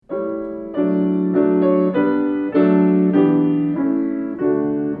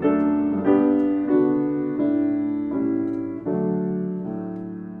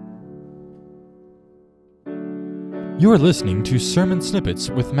You are listening to Sermon Snippets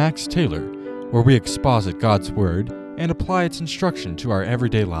with Max Taylor, where we exposit God's Word and apply its instruction to our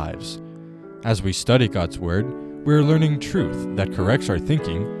everyday lives. As we study God's Word, we are learning truth that corrects our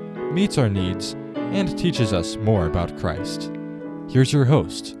thinking, meets our needs, and teaches us more about Christ. Here's your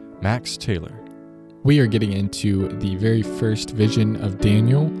host, Max Taylor. We are getting into the very first vision of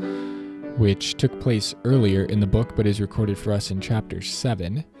Daniel, which took place earlier in the book, but is recorded for us in chapter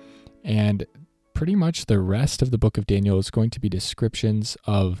 7. And pretty much the rest of the book of Daniel is going to be descriptions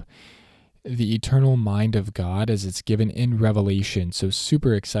of the eternal mind of God as it's given in Revelation. So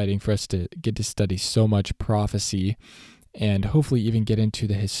super exciting for us to get to study so much prophecy and hopefully even get into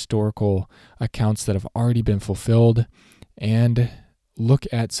the historical accounts that have already been fulfilled and look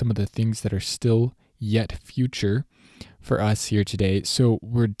at some of the things that are still yet future for us here today. So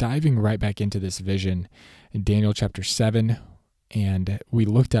we're diving right back into this vision in Daniel chapter 7. And we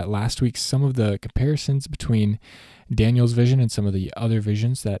looked at last week some of the comparisons between Daniel's vision and some of the other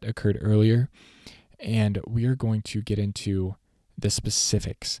visions that occurred earlier. And we are going to get into the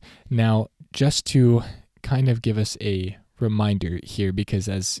specifics. Now, just to kind of give us a reminder here, because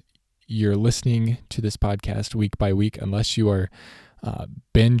as you're listening to this podcast week by week, unless you are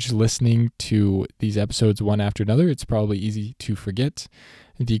binge listening to these episodes one after another, it's probably easy to forget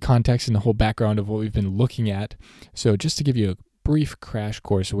the context and the whole background of what we've been looking at. So just to give you a brief crash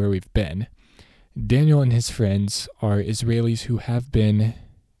course of where we've been, Daniel and his friends are Israelis who have been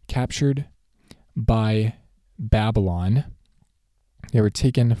captured by Babylon. They were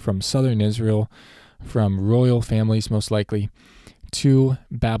taken from southern Israel, from royal families most likely, to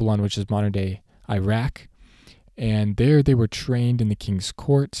Babylon, which is modern-day Iraq. And there they were trained in the king's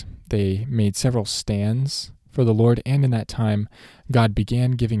court. They made several stands for the Lord, and in that time, God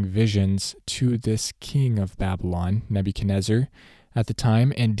began giving visions to this king of Babylon, Nebuchadnezzar, at the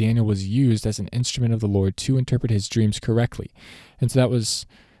time, and Daniel was used as an instrument of the Lord to interpret his dreams correctly. And so that was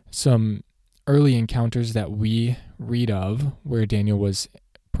some early encounters that we read of, where Daniel was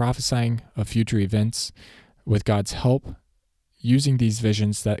prophesying of future events with God's help, using these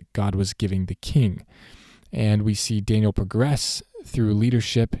visions that God was giving the king. And we see Daniel progress through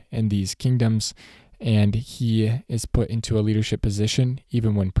leadership in these kingdoms, and he is put into a leadership position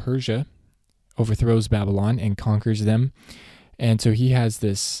even when Persia overthrows Babylon and conquers them. And so he has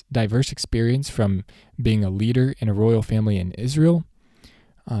this diverse experience from being a leader in a royal family in Israel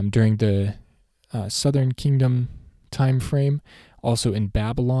during the southern kingdom time frame, also in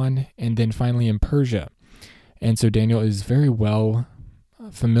Babylon, and then finally in Persia. And so Daniel is very well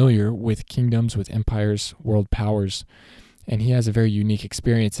familiar with kingdoms, with empires, world powers, and he has a very unique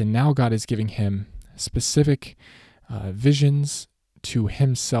experience. And now God is giving him specific visions to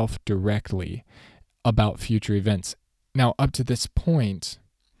himself directly about future events. Now, up to this point,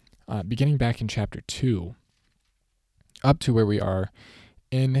 beginning back in chapter 2, up to where we are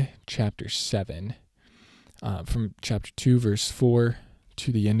in chapter 7, from chapter 2, verse 4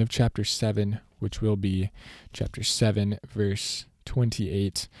 to the end of chapter 7, which will be chapter 7, verse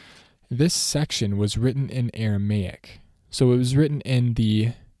 28, this section was written in Aramaic. So it was written in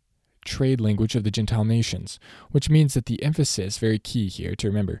the trade language of the Gentile nations, which means that the emphasis, very key here to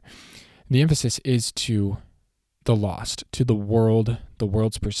remember, the emphasis is to the lost, to the world, the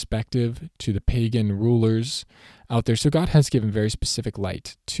world's perspective, to the pagan rulers out there. So God has given very specific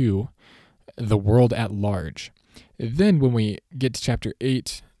light to the world at large. Then when we get to chapter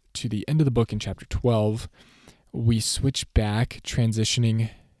 8, to the end of the book in chapter 12, we switch back,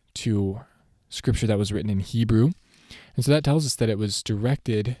 transitioning to scripture that was written in Hebrew. And so that tells us that it was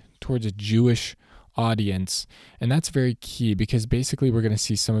directed towards a Jewish audience. And that's very key because basically we're going to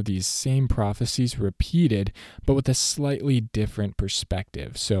see some of these same prophecies repeated, but with a slightly different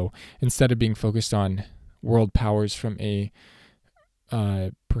perspective. So instead of being focused on world powers from a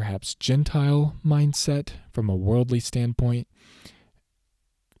perhaps Gentile mindset, from a worldly standpoint,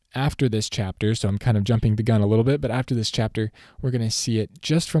 after this chapter, so I'm kind of jumping the gun a little bit, but after this chapter, we're going to see it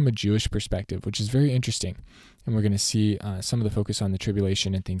just from a Jewish perspective, which is very interesting. And we're going to see some of the focus on the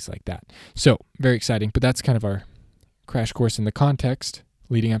tribulation and things like that. So, very exciting, but that's kind of our crash course in the context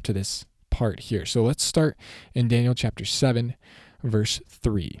leading up to this part here. So let's start in Daniel chapter 7, verse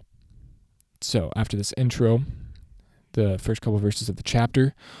 3. So after this intro, the first couple of verses of the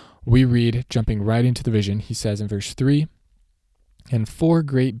chapter, we read, jumping right into the vision, he says in verse 3, "And 4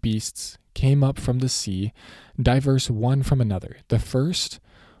 great beasts came up from the sea, diverse one from another. The first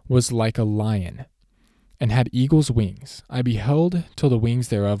was like a lion, and had eagle's wings. I beheld till the wings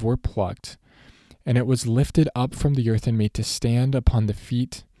thereof were plucked, and it was lifted up from the earth and made to stand upon the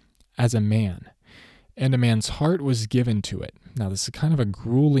feet as a man. And a man's heart was given to it." Now this is kind of a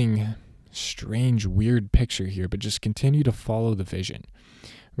grueling strange, weird picture here, but just continue to follow the vision.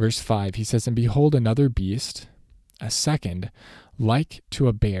 Verse 5, he says, "And behold, another beast, a second, like to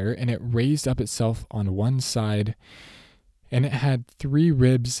a bear, and it raised up itself on one side, and it had 3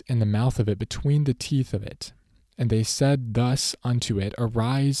 ribs in the mouth of it between the teeth of it. And they said thus unto it,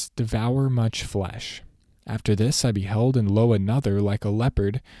 Arise, devour much flesh. After this I beheld, and lo, another, like a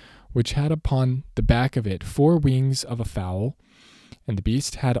leopard, which had upon the back of it 4 wings of a fowl. And the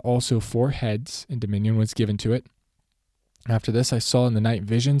beast had also 4 heads, and dominion was given to it. After this I saw in the night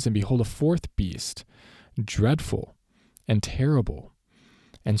visions, and behold, a 4th beast, dreadful and terrible,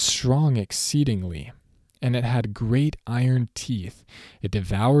 and strong exceedingly. And it had great iron teeth. It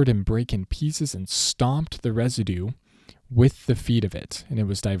devoured and brake in pieces, and stomped the residue with the feet of it. And it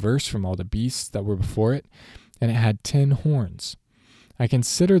was diverse from all the beasts that were before it, and it had 10 horns. I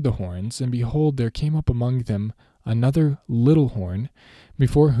considered the horns, and behold, there came up among them another little horn,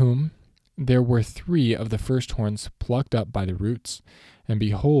 before whom there were 3 of the first horns plucked up by the roots. And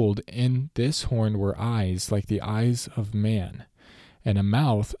behold, in this horn were eyes like the eyes of man, and a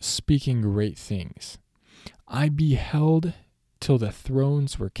mouth speaking great things. I beheld till the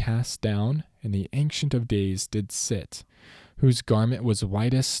thrones were cast down, and the Ancient of Days did sit, whose garment was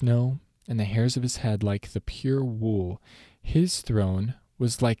white as snow, and the hairs of his head like the pure wool. His throne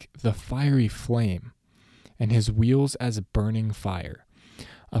was like the fiery flame, and his wheels as burning fire.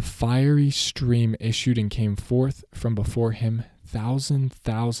 A fiery stream issued and came forth from before him.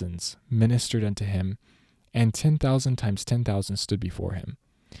 Thousands ministered unto him, and 10,000 times 10,000 stood before him.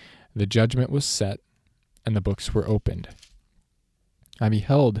 The judgment was set, and the books were opened. I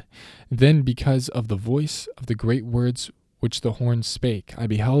beheld then because of the voice of the great words which the horn spake. I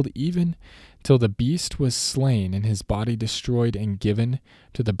beheld even till the beast was slain, and his body destroyed and given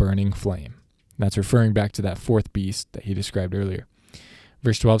to the burning flame. That's referring back to that 4th beast that he described earlier.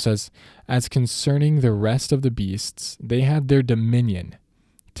 Verse 12 says, As concerning the rest of the beasts, they had their dominion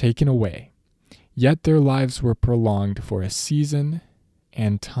taken away, yet their lives were prolonged for a season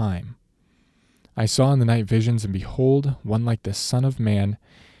and time. I saw in the night visions, and behold, one like the Son of Man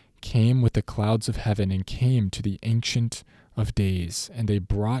came with the clouds of heaven, and came to the Ancient of Days, and they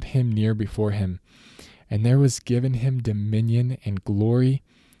brought him near before him. And there was given him dominion and glory,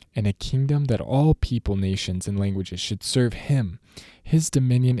 and a kingdom, that all people, nations, and languages should serve him. His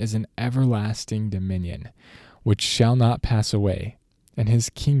dominion is an everlasting dominion, which shall not pass away, and his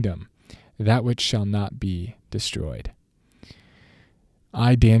kingdom, that which shall not be destroyed.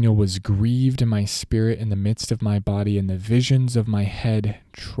 I, Daniel, was grieved in my spirit in the midst of my body, and the visions of my head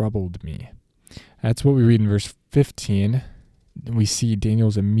troubled me. That's what we read in verse 15. We see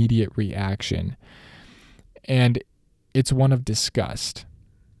Daniel's immediate reaction, and it's one of disgust.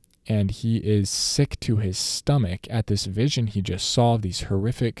 And he is sick to his stomach at this vision he just saw of these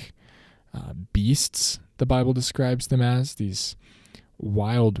horrific beasts, the Bible describes them as, these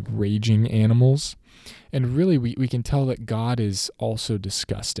wild, raging animals. And really, we can tell that God is also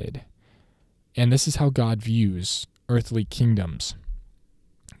disgusted. And this is how God views earthly kingdoms.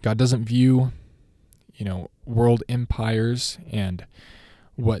 God doesn't view, world empires and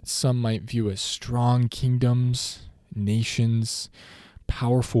what some might view as strong kingdoms, nations,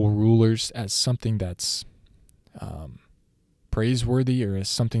 powerful rulers as something that's praiseworthy or as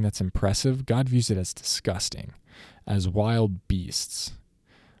something that's impressive. God views it as disgusting, as wild beasts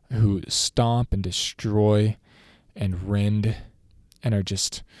who stomp and destroy and rend and are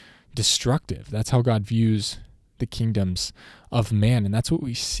just destructive. That's how God views the kingdoms of man, and that's what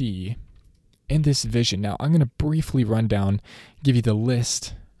we see in this vision. Now, I'm going to briefly run down, give you the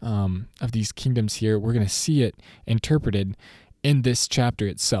list of these kingdoms here. We're going to see it interpreted in this chapter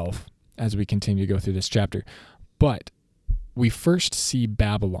itself as we continue to go through this chapter. But we first see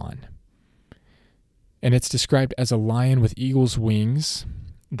Babylon, and it's described as a lion with eagle's wings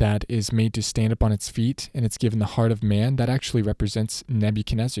that is made to stand up on its feet, and it's given the heart of man. That actually represents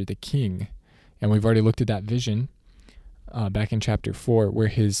Nebuchadnezzar, the king. And we've already looked at that vision back in chapter 4, where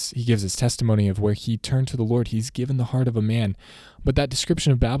he gives his testimony of where he turned to the Lord. He's given the heart of a man. But that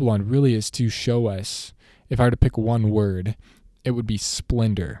description of Babylon really is to show us, if I were to pick one word, it would be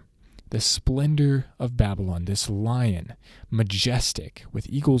splendor. The splendor of Babylon, this lion, majestic, with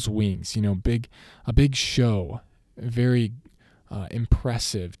eagle's wings, a big show, very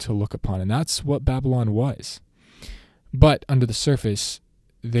impressive to look upon. And that's what Babylon was. But under the surface,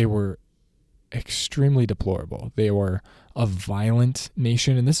 they were extremely deplorable. They were a violent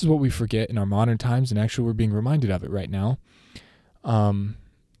nation, and this is what we forget in our modern times, and actually we're being reminded of it right now. And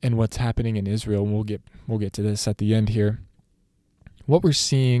what's happening in Israel, and we'll get to this at the end here. What we're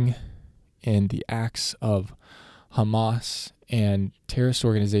seeing in the acts of Hamas and terrorist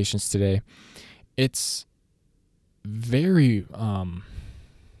organizations today, it's very,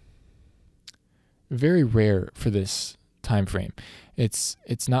 very rare for this time frame. It's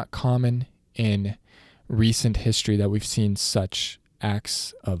not common in recent history that we've seen such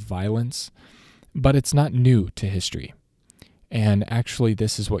acts of violence, but it's not new to history. And actually,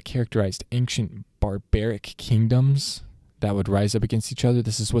 this is what characterized ancient barbaric kingdoms that would rise up against each other.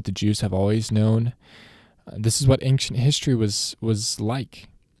 This is what the Jews have always known. This is what ancient history was like.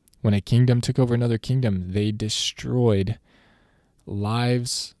 When a kingdom took over another kingdom, they destroyed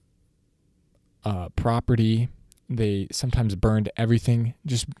lives, property. They sometimes burned everything.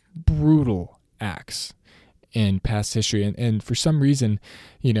 Just brutal acts in past history. And for some reason,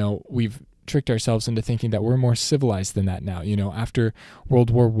 we've tricked ourselves into thinking that we're more civilized than that now. After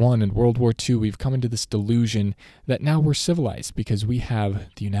World War I and World War II, we've come into this delusion that now we're civilized because we have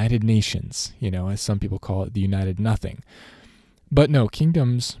the United Nations, as some people call it, the United Nothing. But no,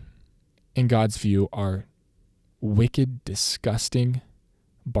 kingdoms, in God's view, are wicked, disgusting,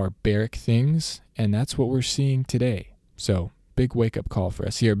 barbaric things, and that's what we're seeing today. So, big wake-up call for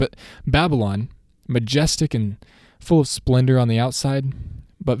us here. But Babylon, majestic and full of splendor on the outside,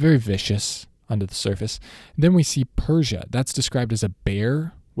 but very vicious under the surface. Then we see Persia. That's described as a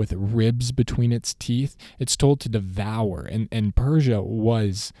bear with ribs between its teeth. It's told to devour, and Persia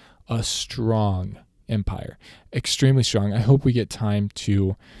was a strong empire, extremely strong. I hope we get time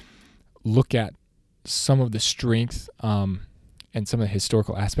to look at some of the strength and some of the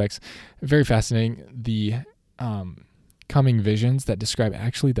historical aspects. Very fascinating. The coming visions that describe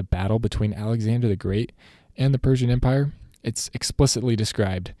actually the battle between Alexander the Great and the Persian Empire. It's explicitly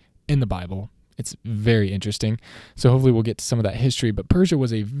described in the Bible. It's very interesting. So hopefully we'll get to some of that history. But Persia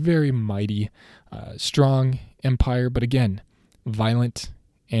was a very mighty, strong empire, but again, violent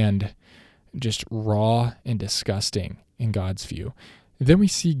and just raw and disgusting in God's view. Then we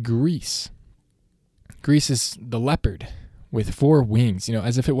see Greece. Greece is the leopard with 4 wings,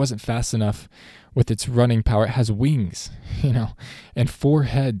 as if it wasn't fast enough with its running power. It has wings, and 4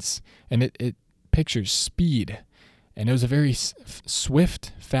 heads, and it pictures speed. And it was a very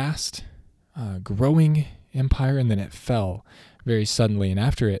swift, fast, growing empire, and then it fell very suddenly. And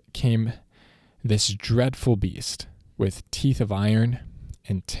after it came this dreadful beast with teeth of iron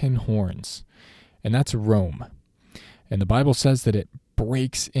and 10 horns, and that's Rome. And the Bible says that it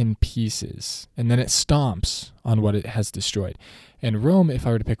breaks in pieces, and then it stomps on what it has destroyed. And Rome, if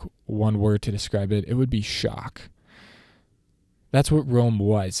I were to pick one word to describe it, it would be shock. That's what Rome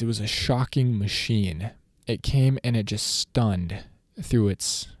was. It was a shocking machine. It came and it just stunned through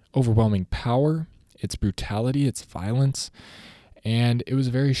its overwhelming power, its brutality, its violence, and it was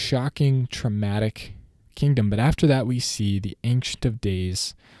a very shocking, traumatic kingdom. But after that, we see the Ancient of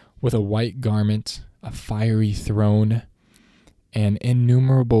Days with a white garment, a fiery throne, and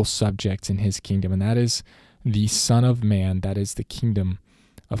innumerable subjects in his kingdom, and that is the Son of Man, that is the kingdom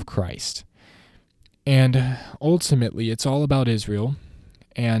of Christ. And ultimately, it's all about Israel,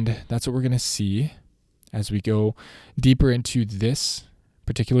 and that's what we're going to see as we go deeper into this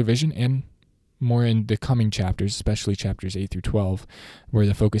particular vision and more in the coming chapters, especially chapters 8 through 12, where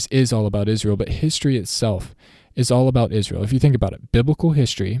the focus is all about Israel, but history itself is all about Israel. If you think about it, biblical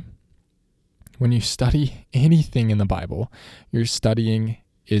history, when you study anything in the Bible, you're studying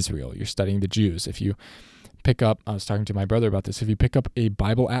Israel, you're studying the Jews. If you pick up, I was talking to my brother about this, if you pick up a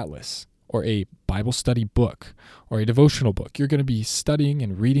Bible atlas, or a Bible study book, or a devotional book, you're going to be studying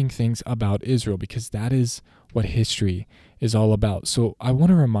and reading things about Israel because that is what history is all about. So I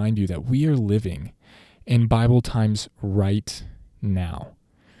want to remind you that we are living in Bible times right now.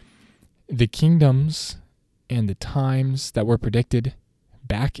 The kingdoms and the times that were predicted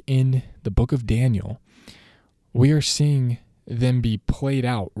back in the book of Daniel, we are seeing them be played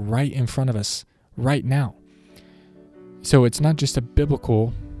out right in front of us right now. So it's not just a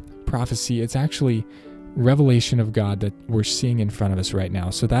biblical prophecy, it's actually revelation of God that we're seeing in front of us right now.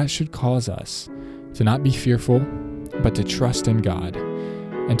 So that should cause us to not be fearful, but to trust in God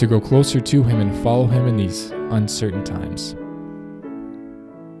and to grow closer to Him and follow Him in these uncertain times.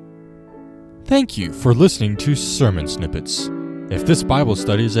 Thank you for listening to Sermon Snippets. If this Bible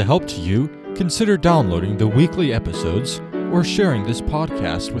study is a help to you, consider downloading the weekly episodes or sharing this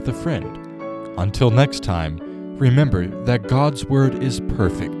podcast with a friend. Until next time, remember that God's Word is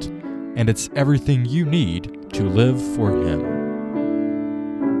perfect, and it's everything you need to live for Him.